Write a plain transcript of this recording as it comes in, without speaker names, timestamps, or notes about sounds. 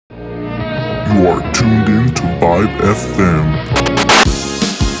You are tuned in to Vibe FM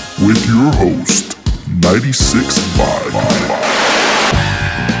with your host, 96 Vibe.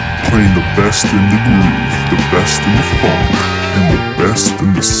 Playing the best in the groove, the best in the funk, and the best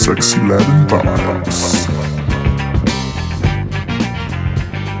in the sexy Latin vibes.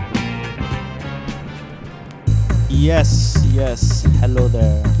 Yes, hello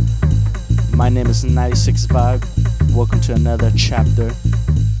there. My name is 96 Vibe. Welcome to another chapter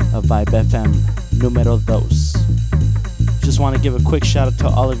of Vibe FM numero dos. Just want to give a quick shout out to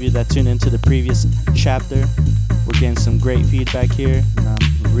all of you that tuned into the previous chapter. We're getting some great feedback here, and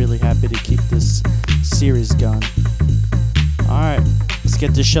I'm really happy to keep this series going. Alright, let's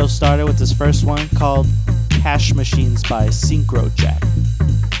get this show started with this first one called Cash Machines by Synchrojack.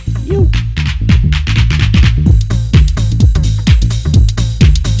 You.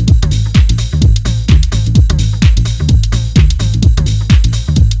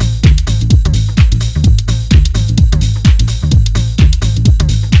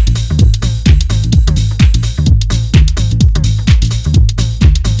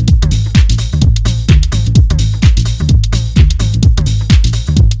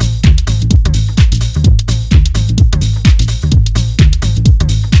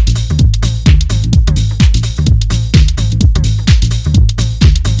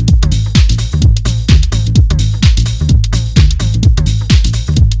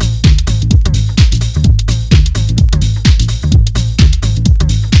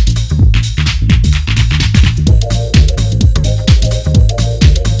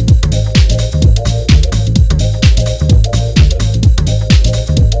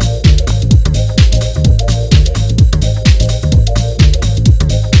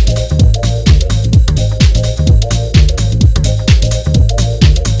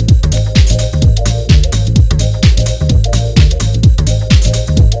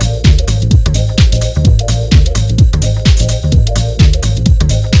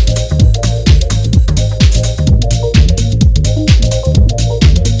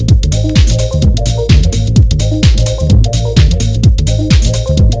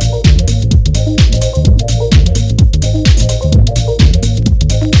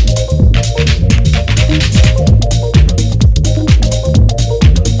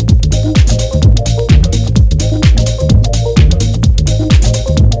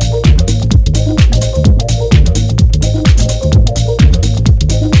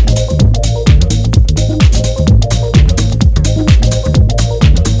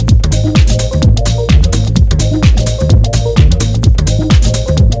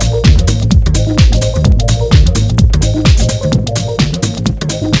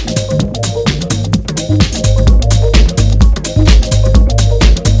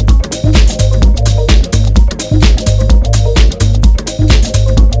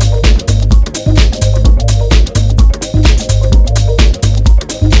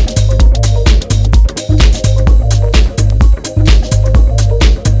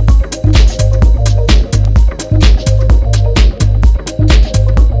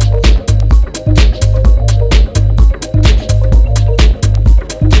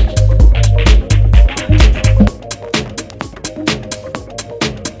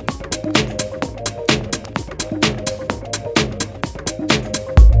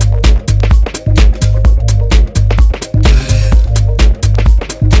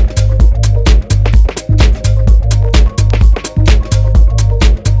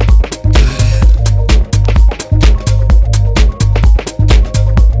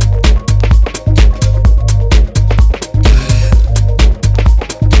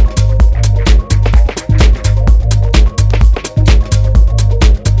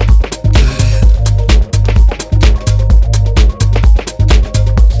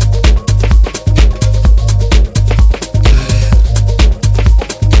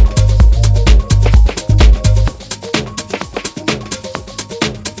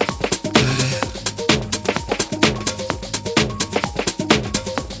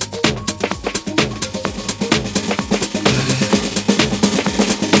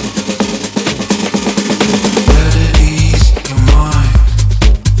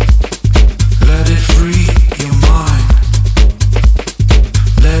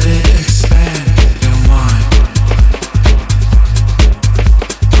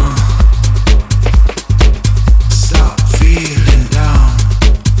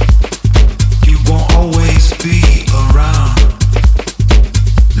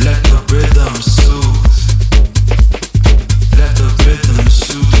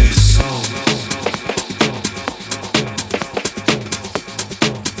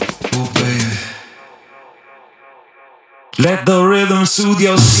 Let the rhythm soothe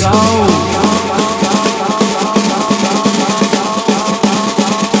your soul.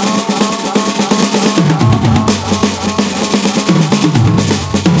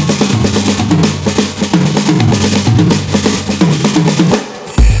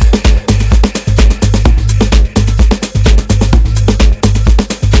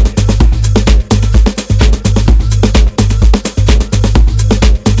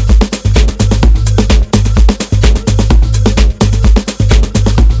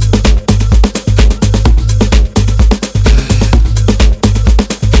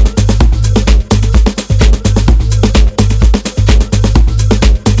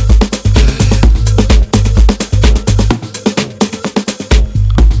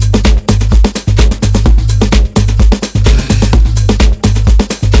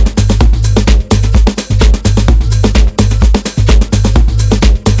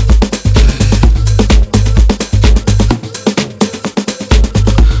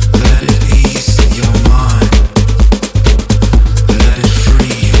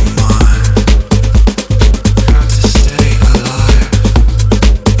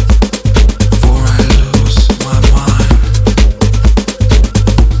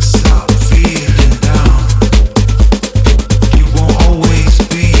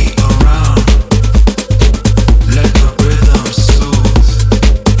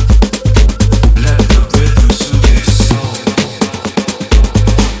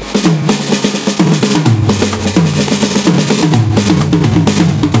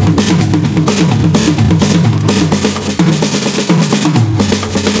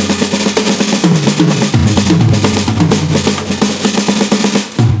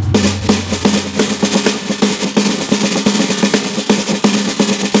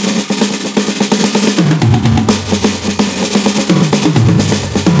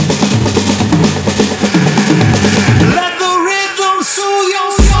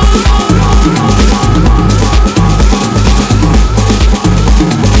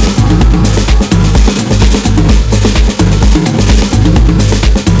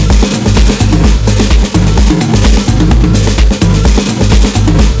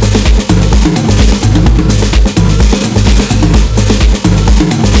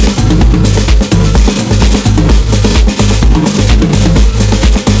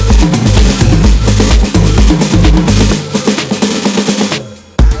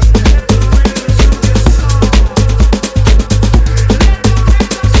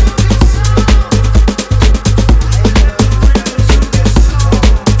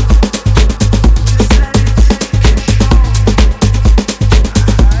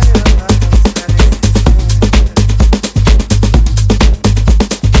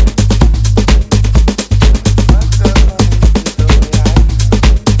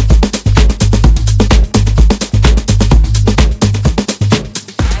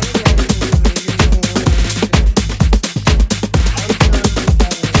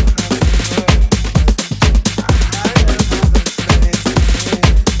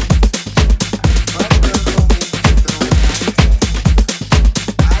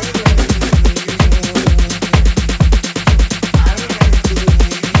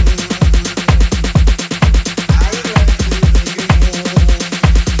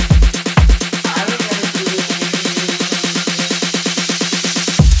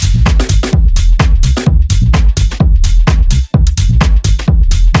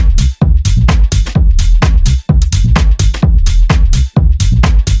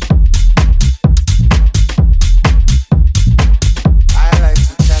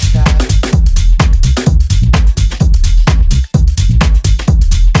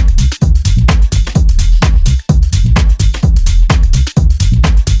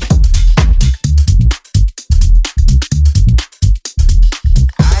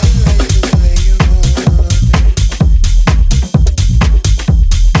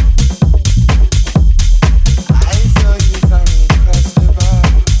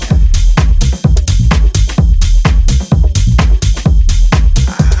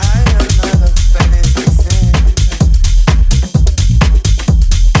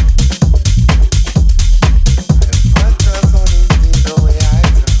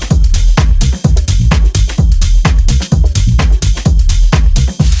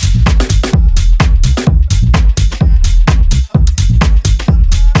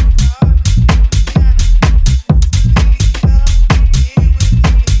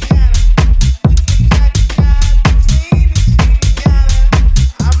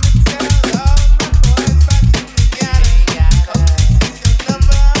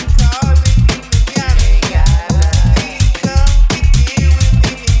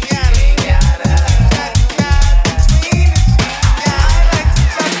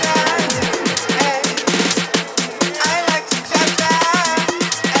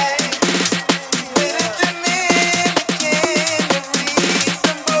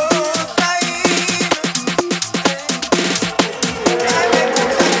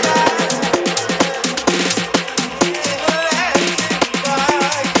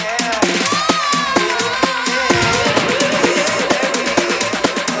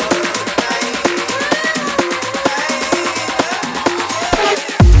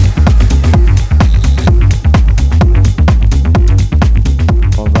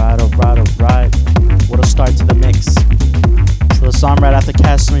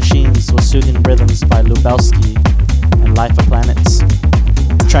 Lubelski and Life of Planets.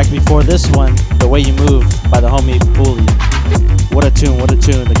 The track before this one, The Way You Move by the homie FOOLiE. What a tune, what a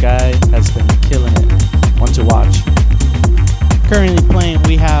tune. The guy has been killing it. One to watch. Currently playing,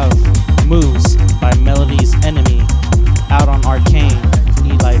 we have Mooves by Melody's Enemy out on Arcane,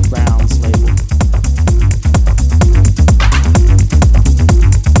 Eli Brown's label.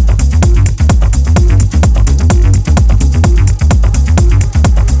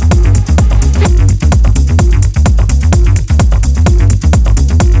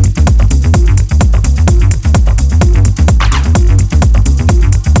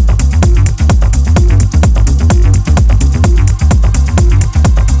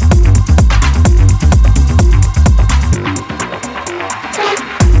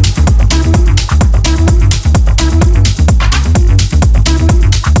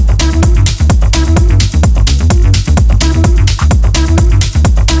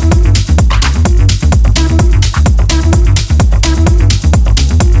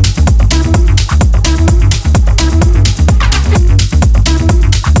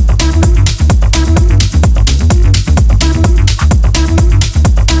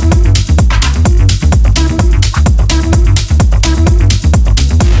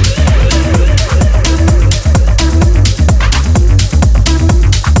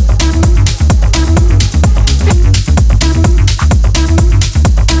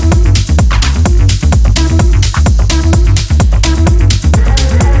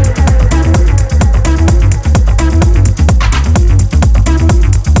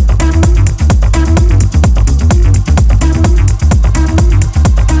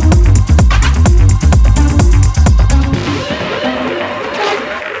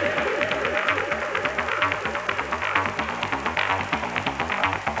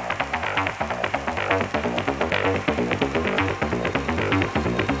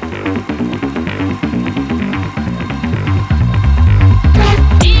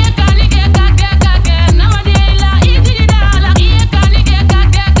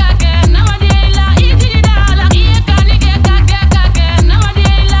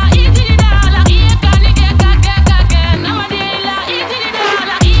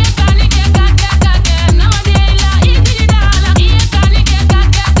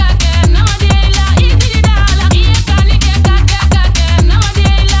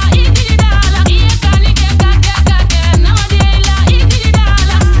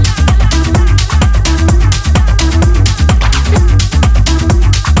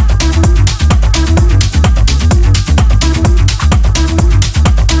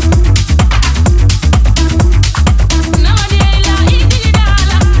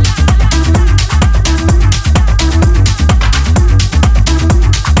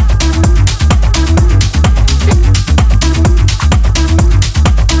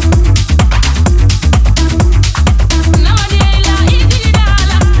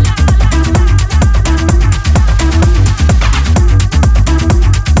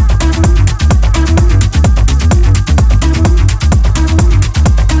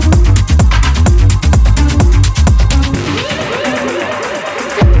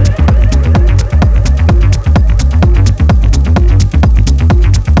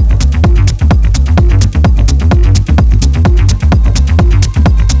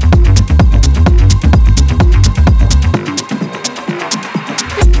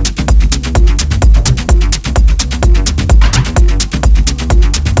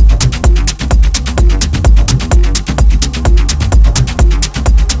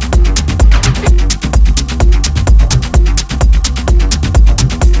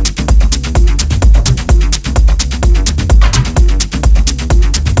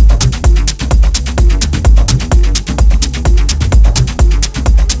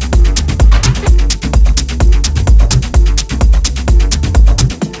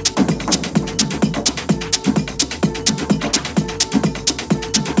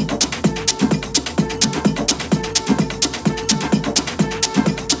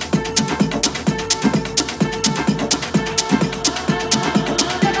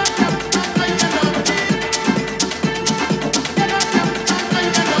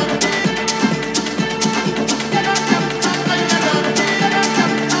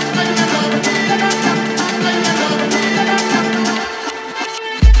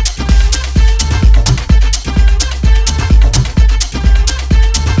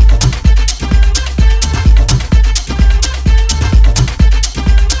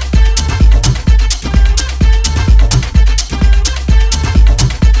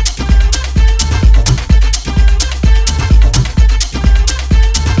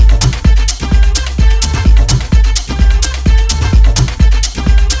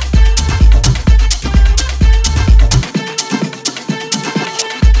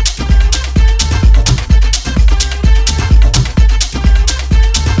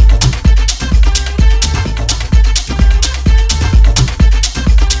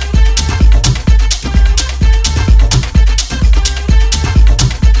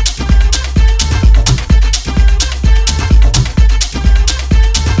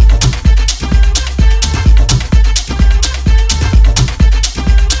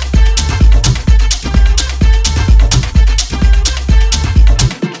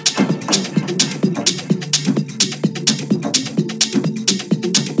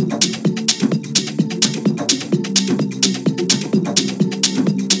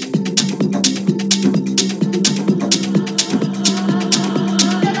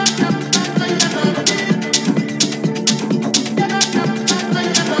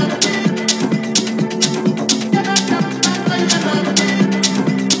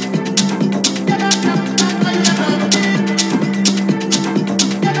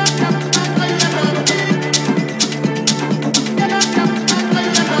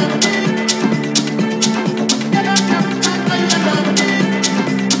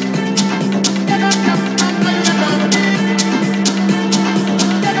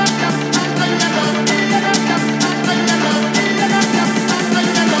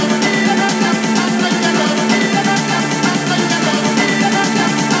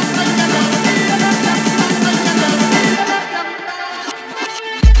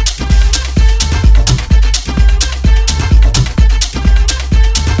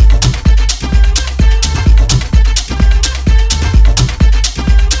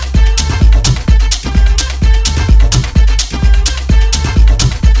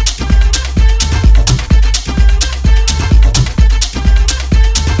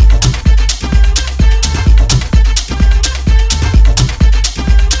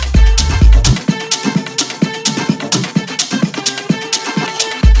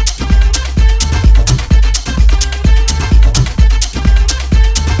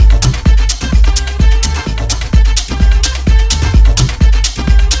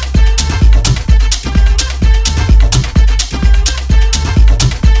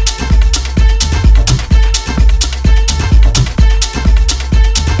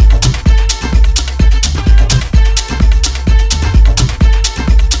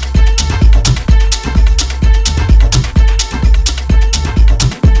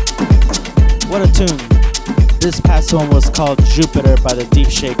 What a tune. This past one was called Jupiter by the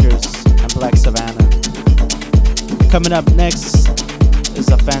Deepshakerz and Black Savana. Coming up next is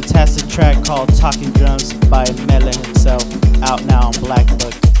a fantastic track called Talking Drums by Melé himself, out now on Black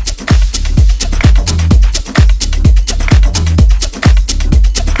Book.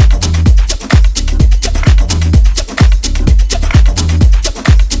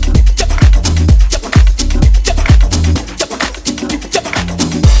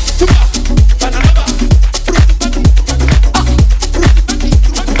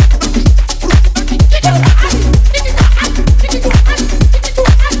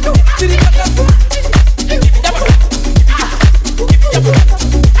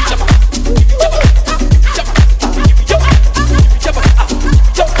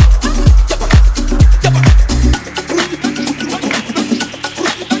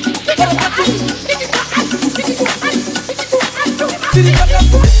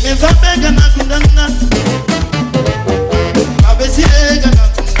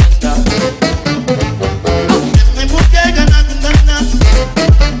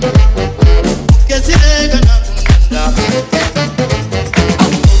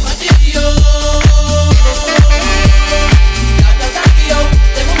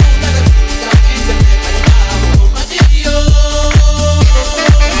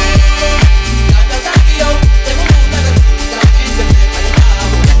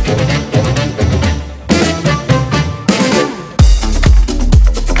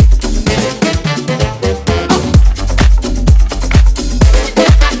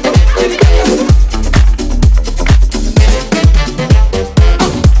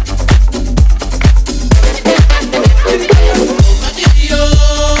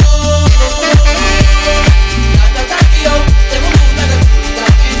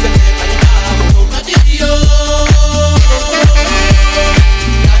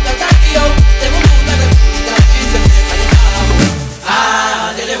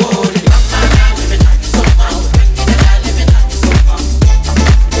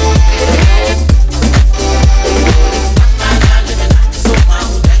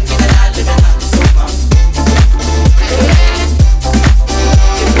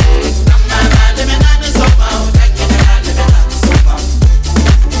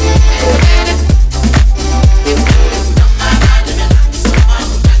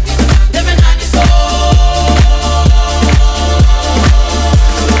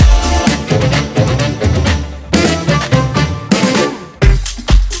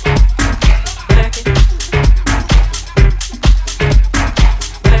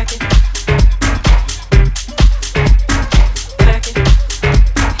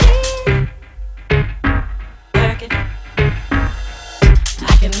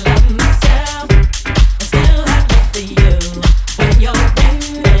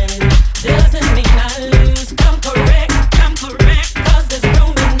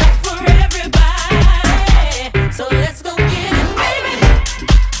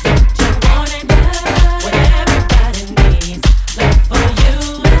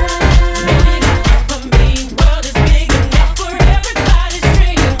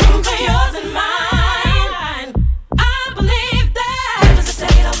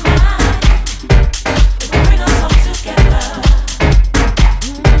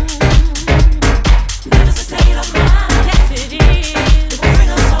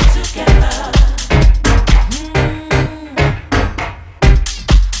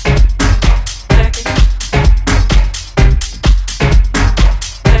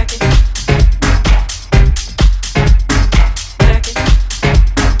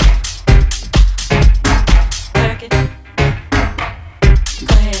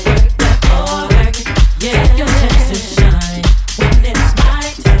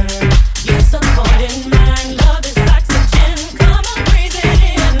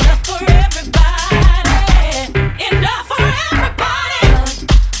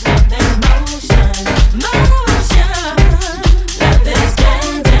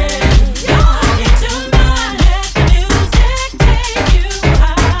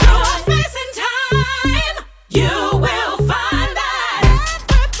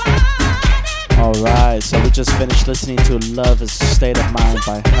 just finished listening to Love is a State of Mind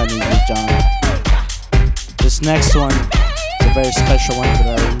by Honey Dijon. This next one is a very special one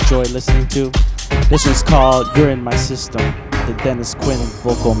that I enjoy listening to. This one's called You're in My System, the Dennis Quin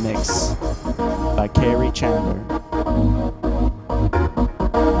vocal mix by Kerri, Chandler.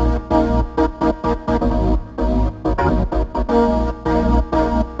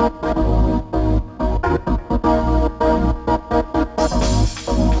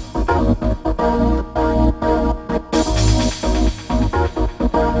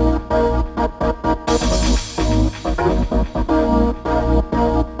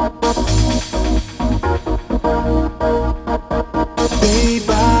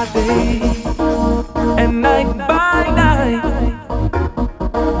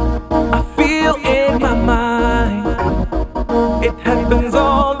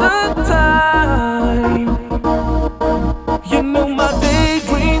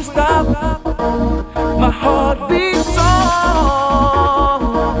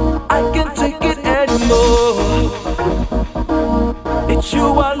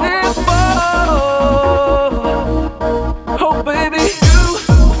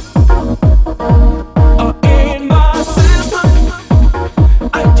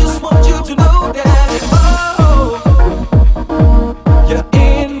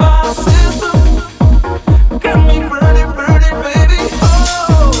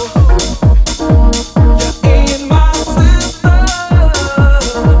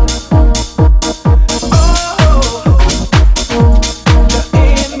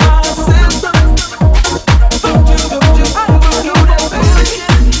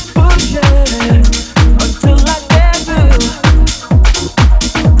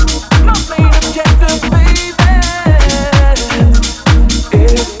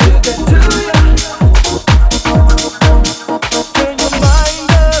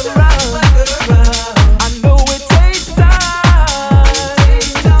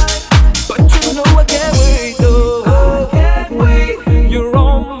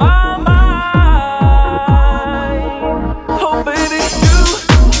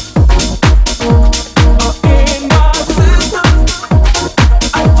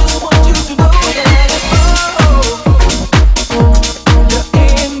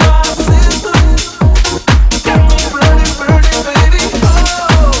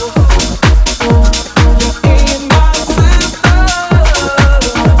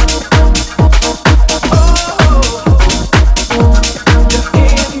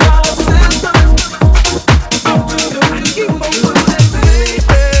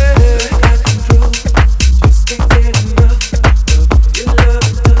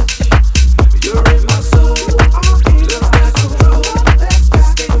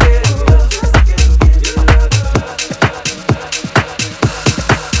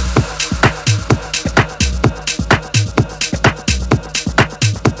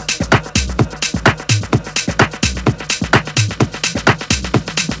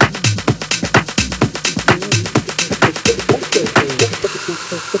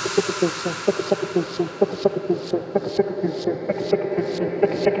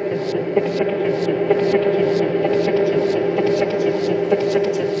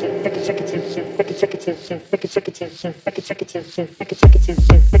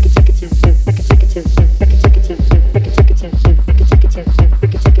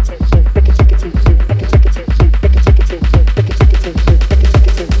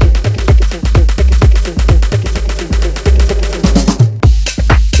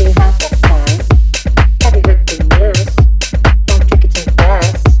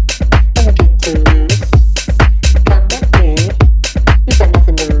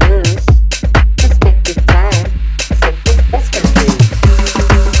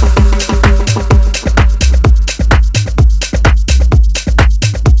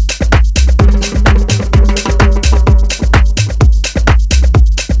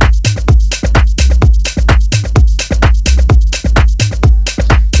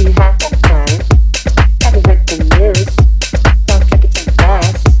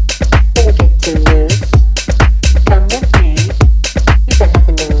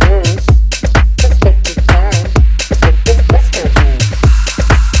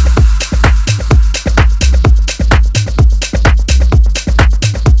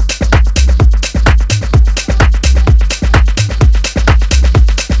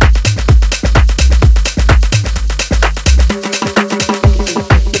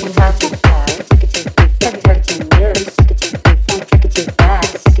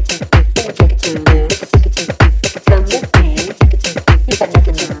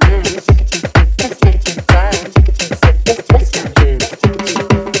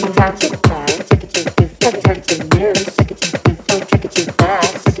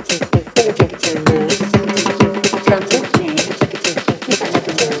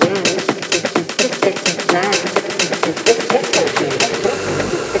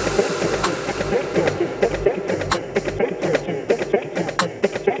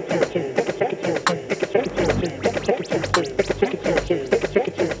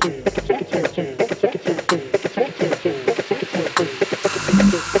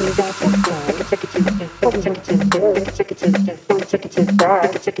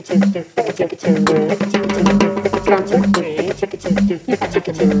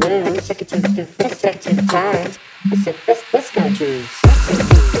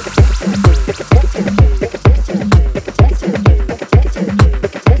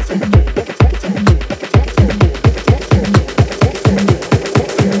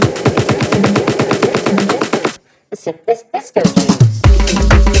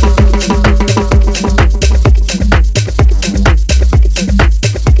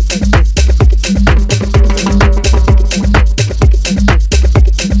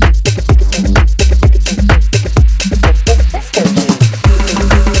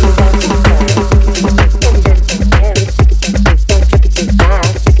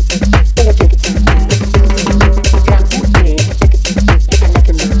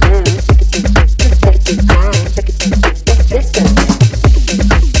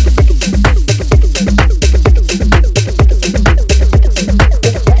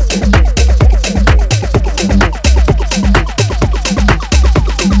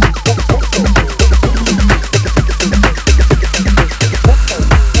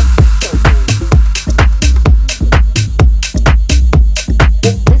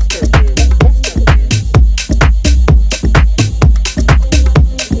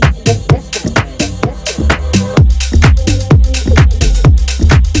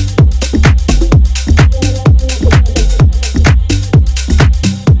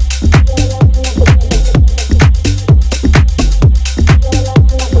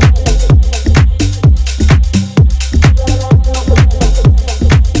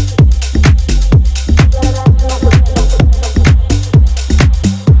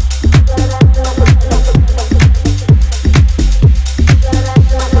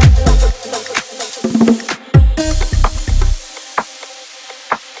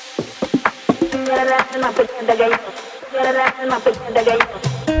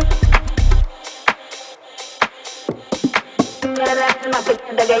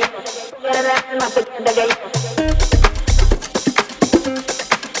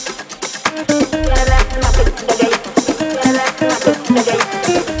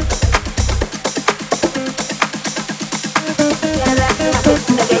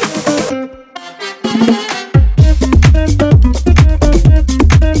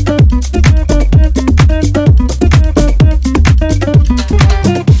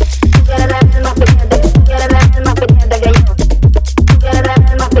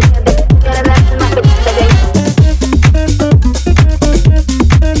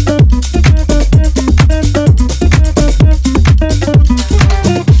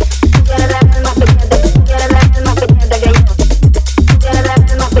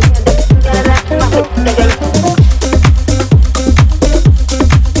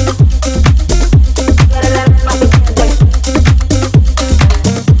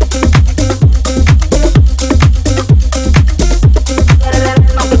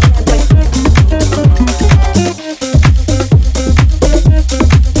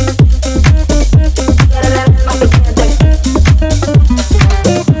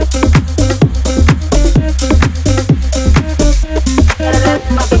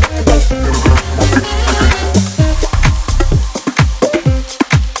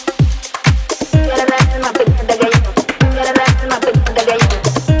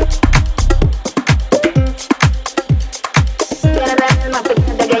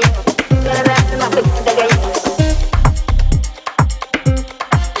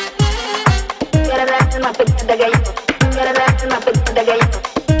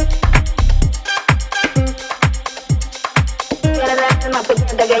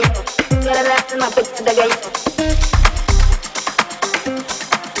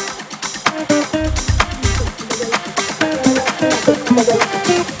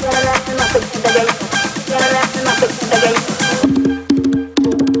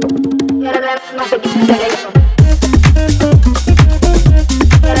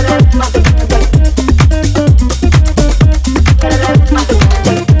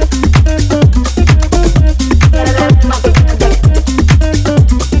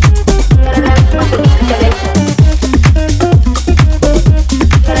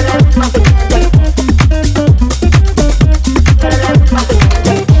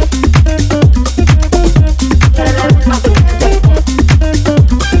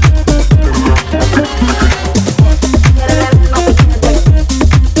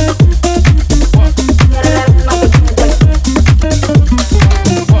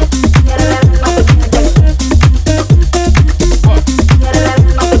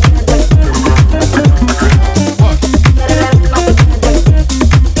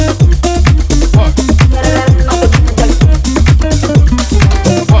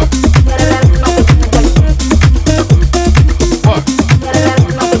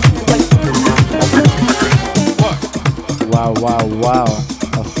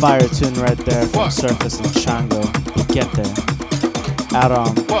 Surface and Chango, Pikete, out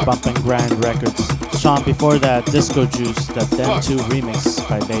on Bump and Grind Records. Song before that, Disco Juice, the Them 2 remix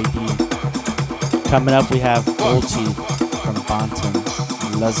by Lady. Coming up, we have Ulti from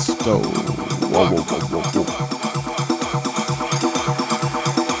Bontan. Let's go. Whoa, whoa, whoa, whoa, whoa.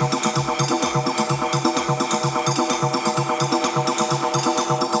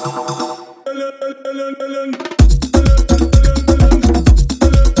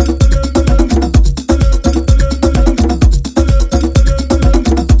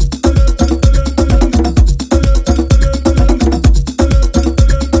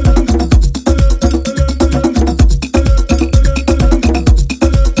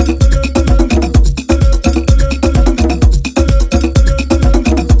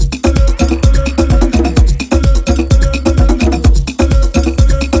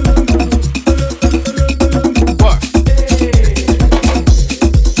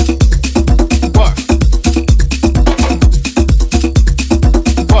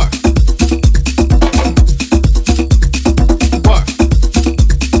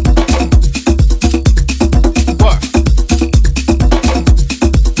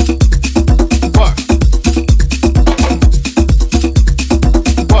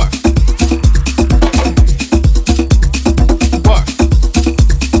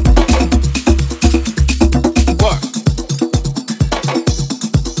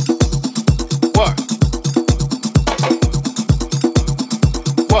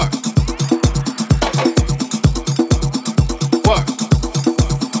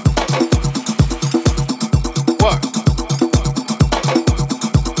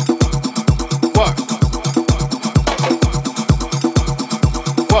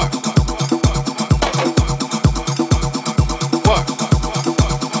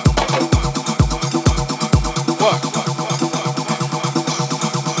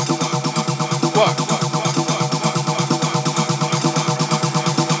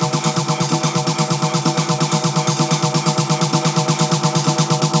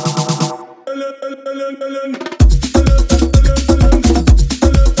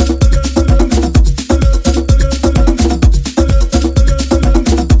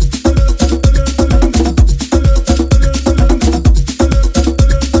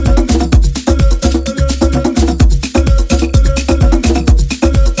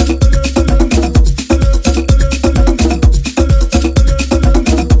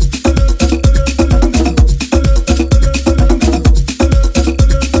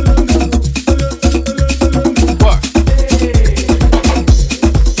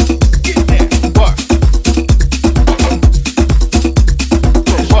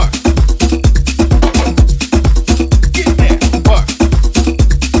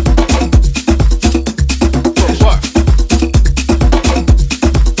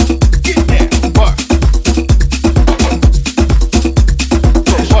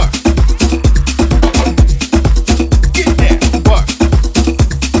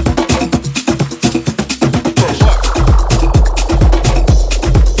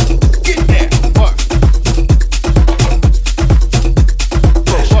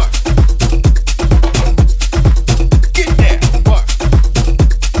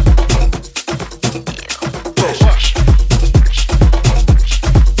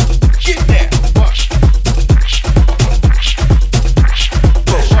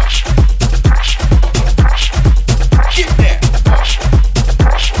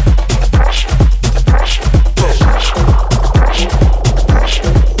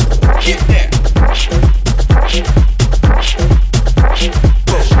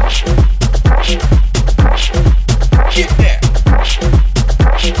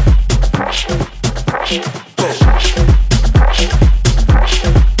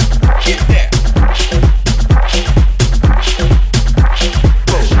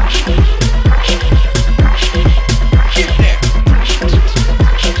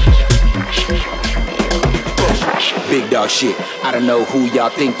 know who y'all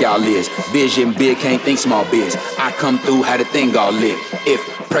think y'all is. Vision big, can't think small biz. I come through, had a thing all lit. If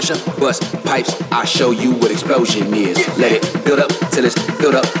pressure bust pipes, I show you what explosion is. Let it build up till it's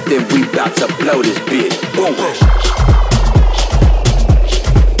filled up, then we bout to blow this bitch. Boom.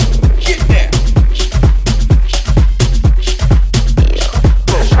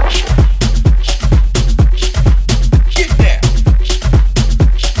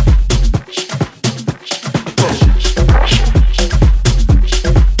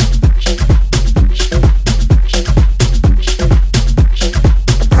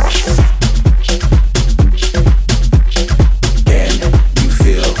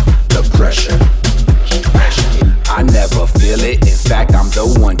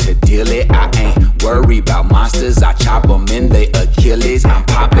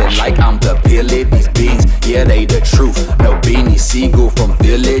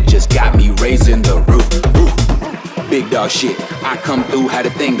 Shit, I come through, had a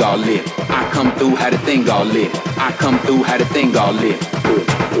thing all lit. I come through, had a thing all lit. I come through, had a thing all lit.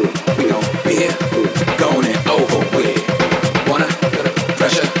 We gon' be here, going and over with. Wanna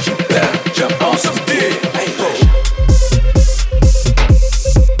pressure, you better jump on some dick.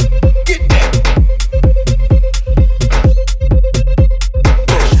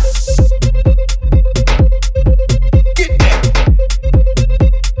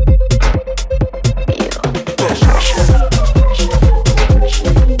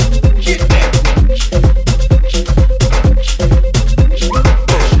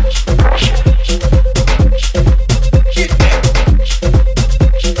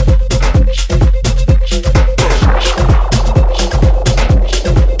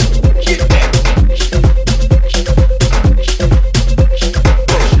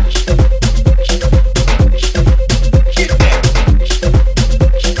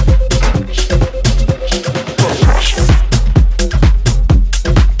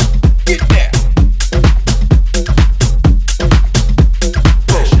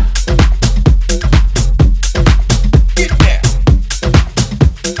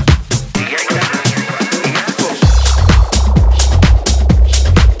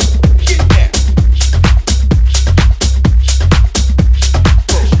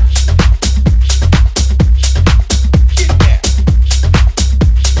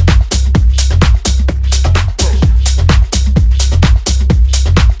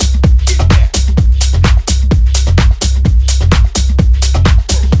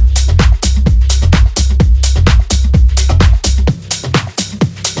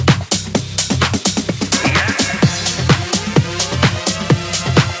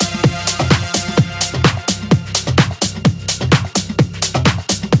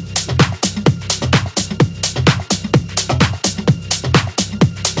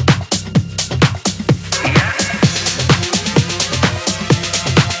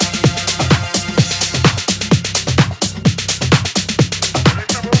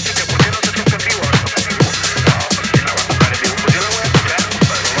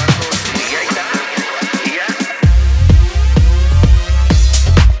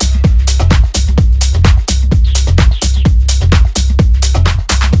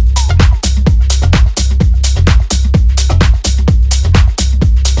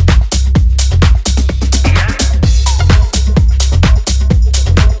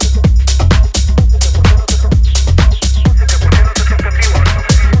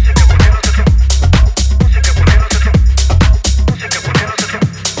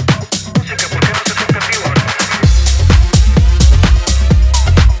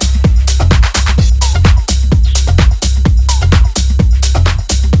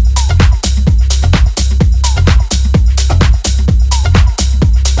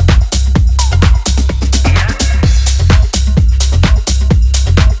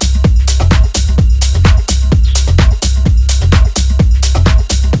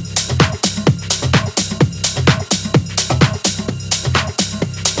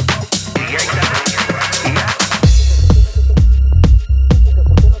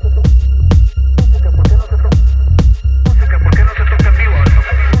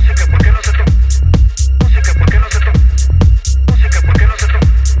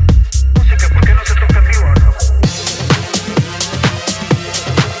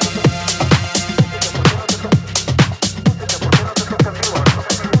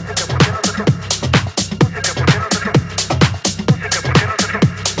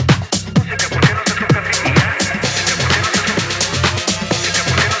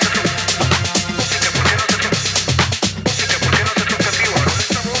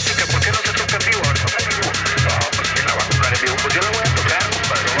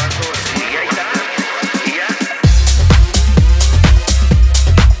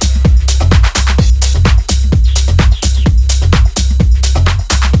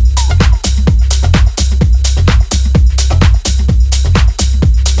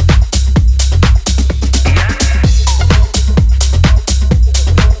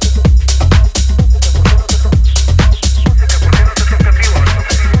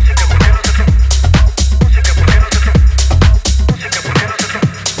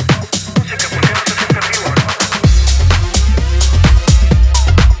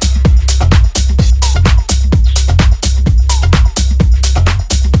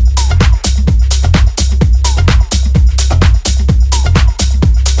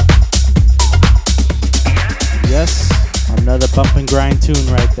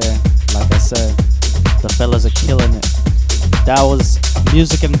 tune right there. Like I said, the fellas are killing it. That was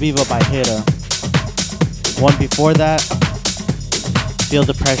Music and Vivo by HITTA. One before that, Feel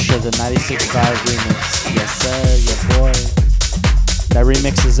the Pressure, the 96.5 remix. Yes sir, your boy. That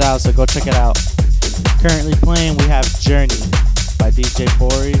remix is out, so go check it out. Currently playing, we have Journey by DJ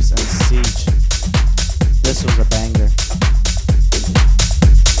Boris and Siege. This was a banger.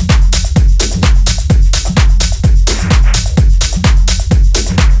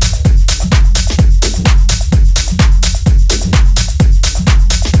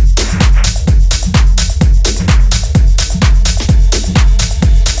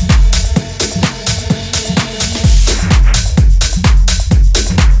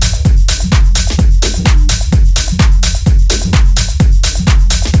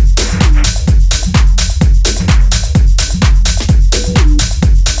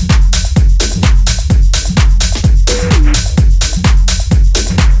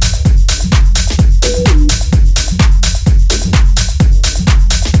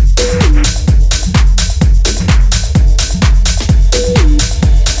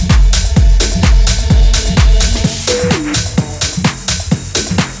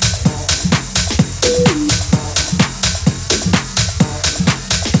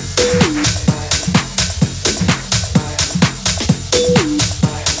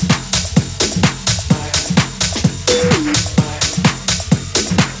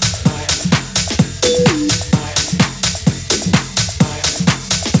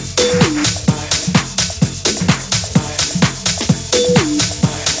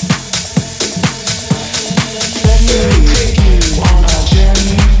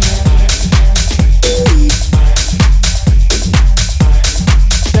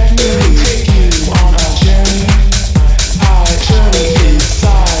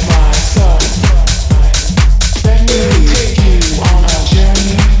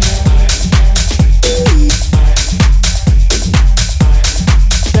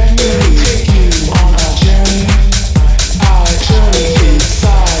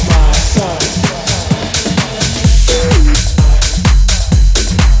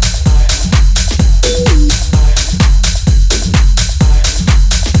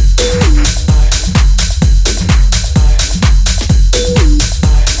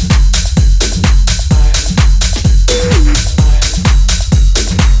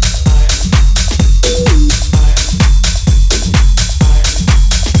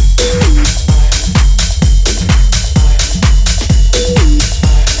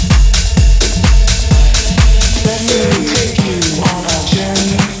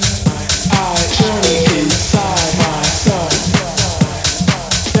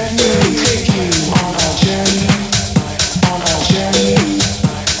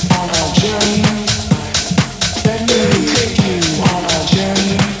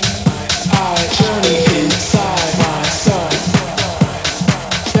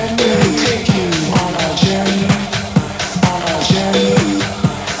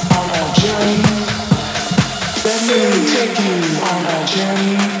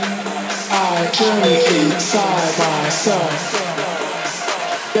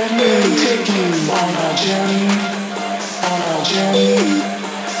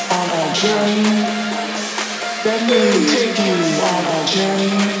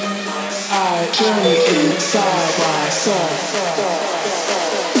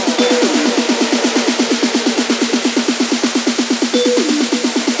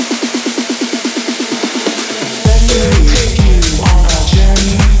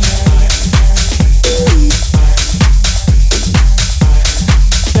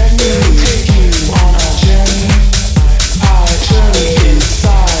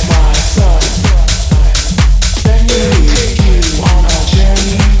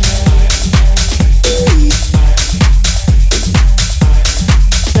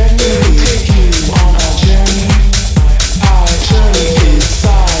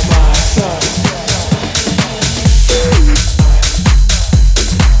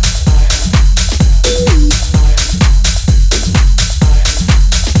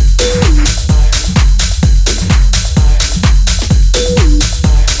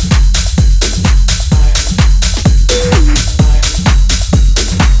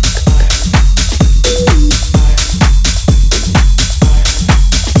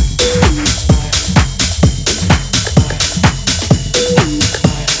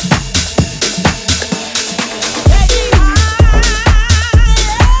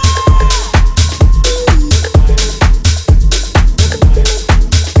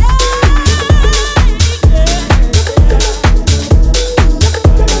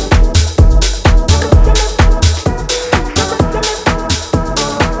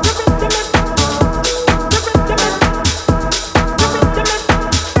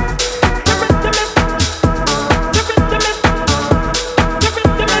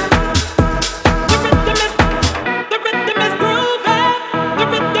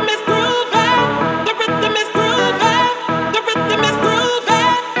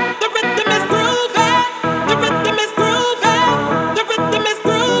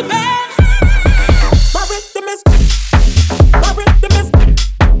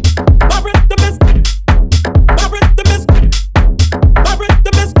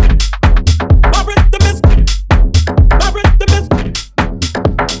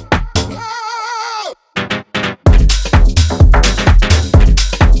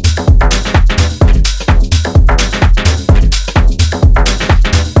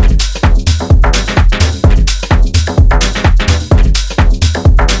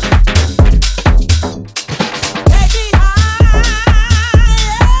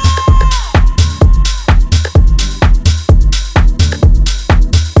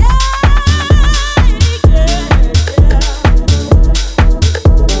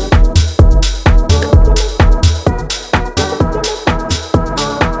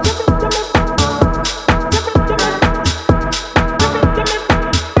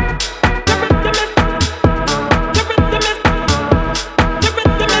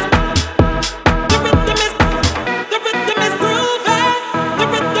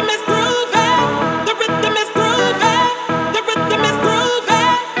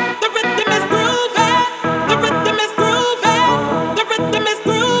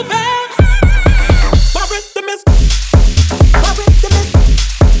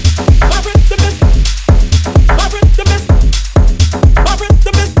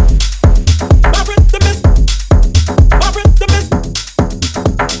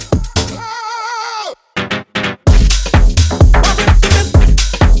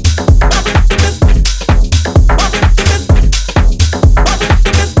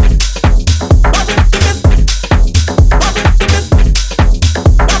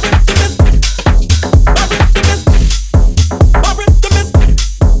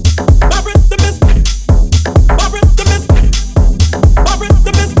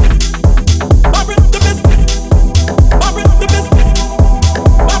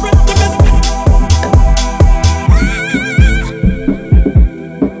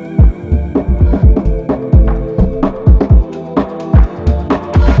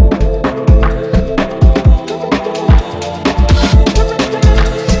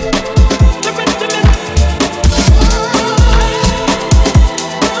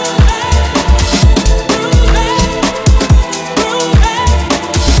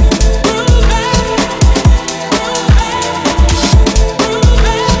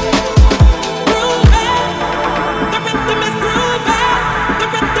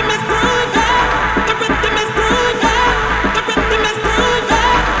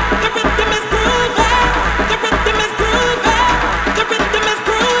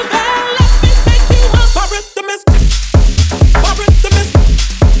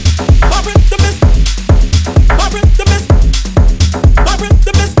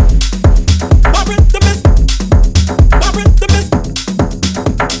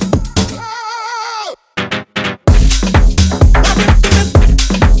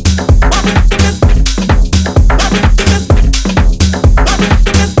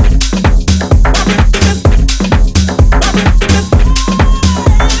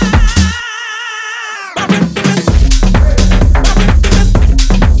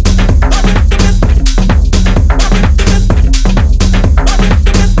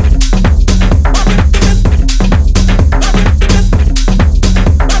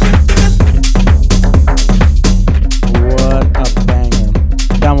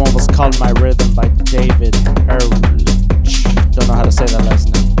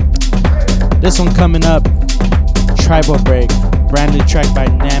 This one coming up, Tribal Break, brand new track by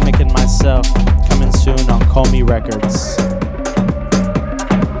Namik and myself, coming soon on Call Me Records.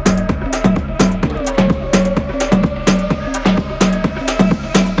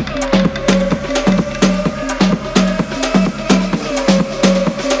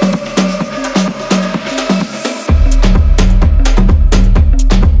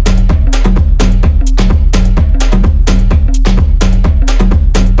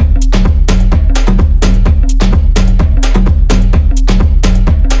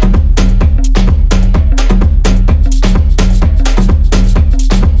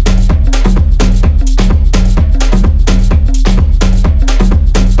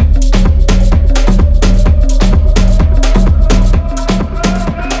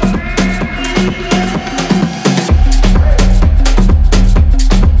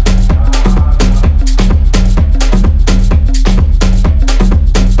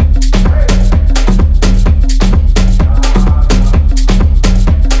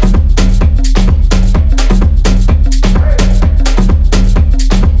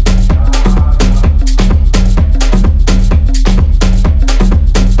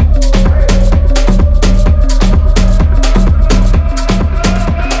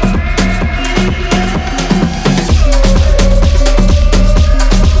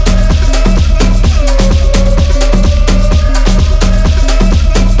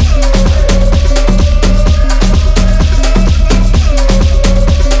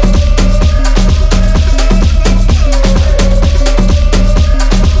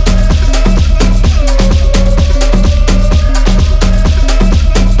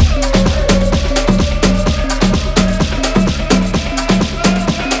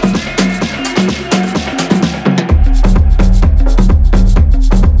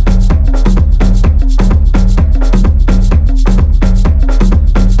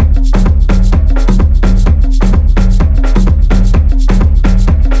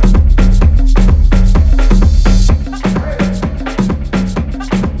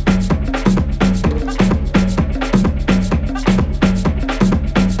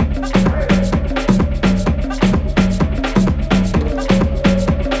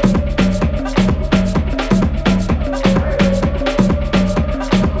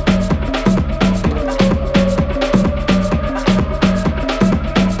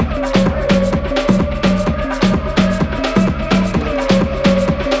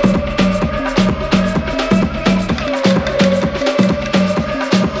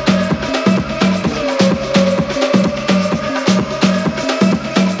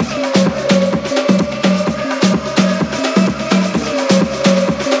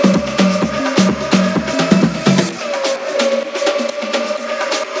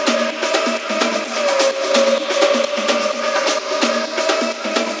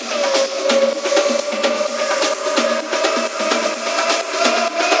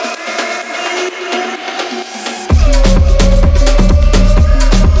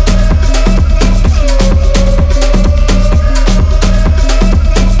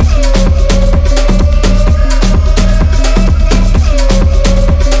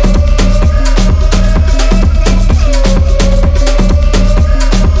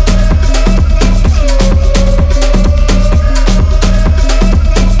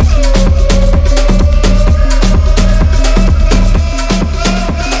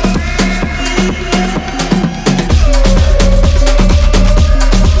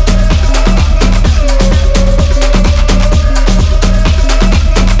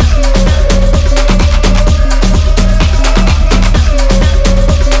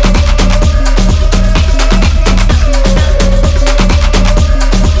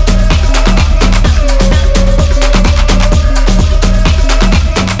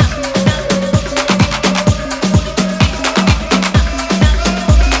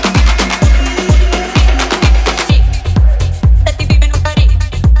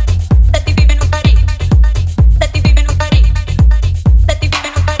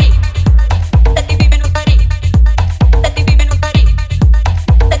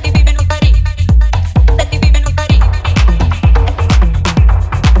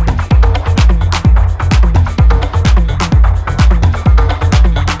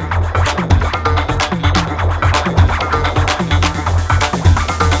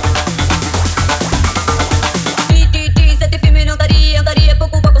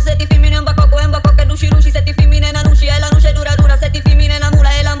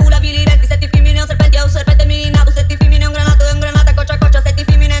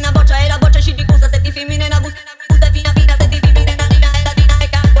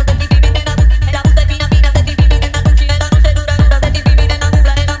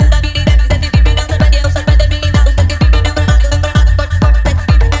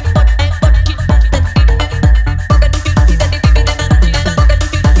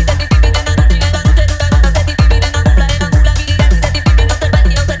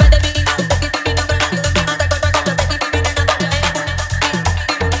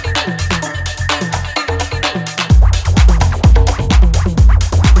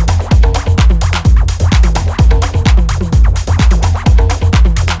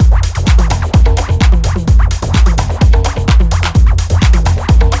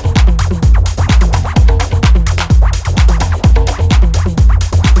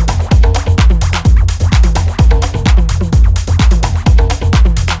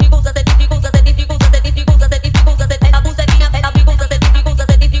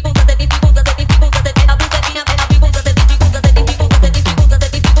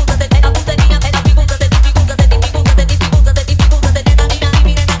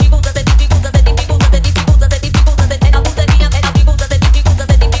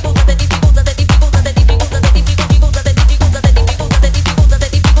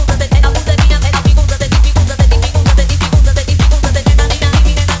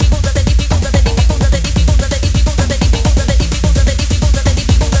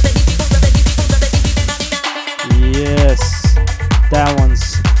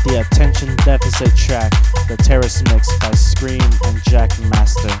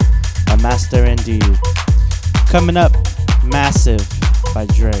 Master indeed. Coming up, Massive by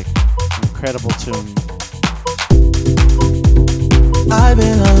Drake. Incredible tune. I've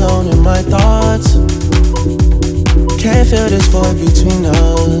been alone in my thoughts. Can't feel this void between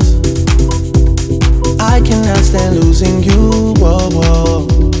us. I cannot stand losing you, whoa, whoa.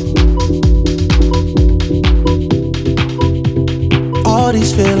 All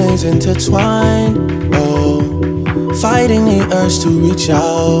these feelings intertwined, oh. Fighting the urge to reach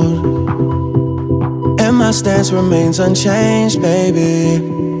out. And my stance remains unchanged, baby.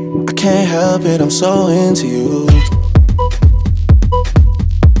 I can't help it, I'm so into you.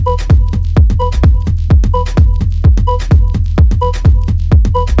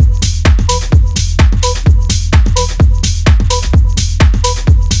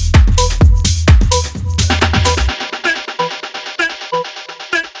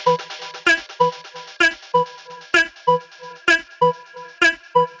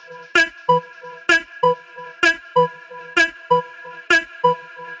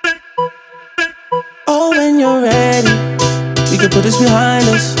 Put this behind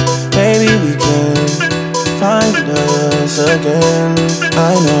us, maybe we can find us again.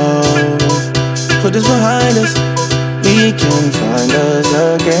 I know. Put this behind us, we can find us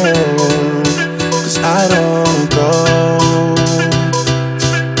again. 'Cause I don't wanna go.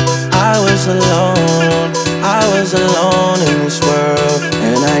 I was alone in this world,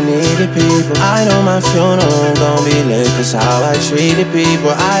 and I needed people. I know my funeral gon' be lit, 'cause how I treated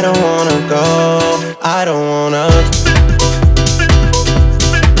people. I don't wanna go, I don't wanna.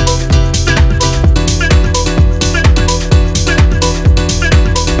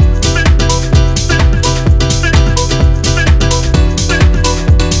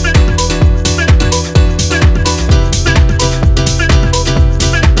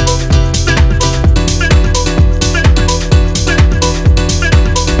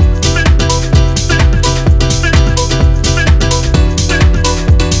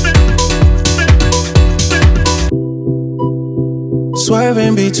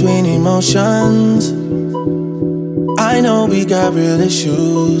 Swerving between emotions. I know we got real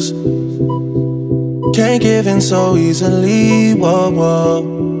issues. Can't give in so easily. Whoa, whoa.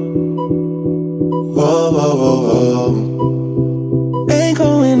 Whoa, whoa, whoa, whoa. Ain't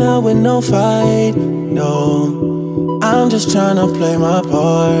going out with no fight, no. I'm just tryna play my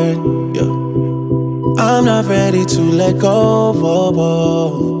part, yeah. I'm not ready to let go, whoa, whoa.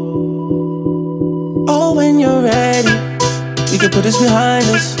 Oh, when you're ready, we can put this behind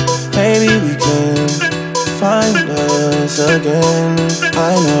us. Maybe we can find us again.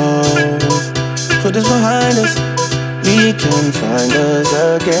 I know. Put this behind us. We can find us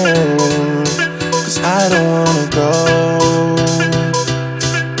again. 'Cause I don't wanna go.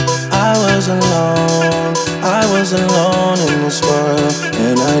 I was alone in this world,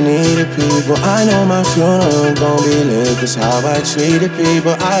 and I needed people. I know my funeral gon' be lit, 'cause how I treated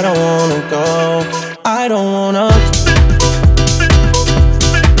people. I don't wanna go, I don't wanna.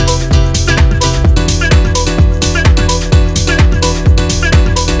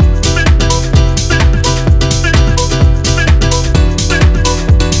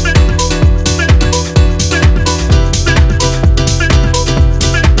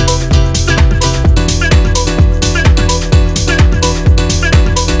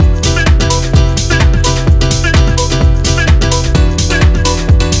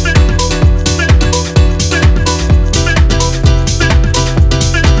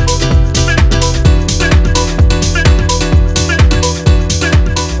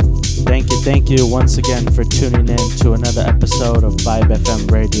 Thank you once again for tuning in to another episode of Vibe FM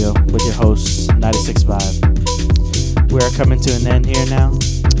Radio with your host, 96 Vibe. We are coming to an end here now.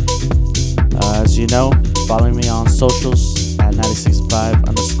 As you know, follow me on socials at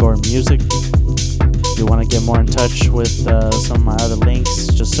 96vibe_music. If you want to get more in touch with some of my other links,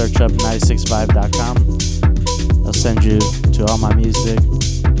 just search up 96vibe.com. I'll send you to all my music,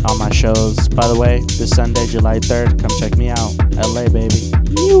 all my shows. By the way, this Sunday, July 3rd, come check me out. LA, baby.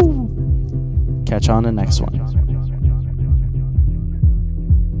 Catch you on the next one.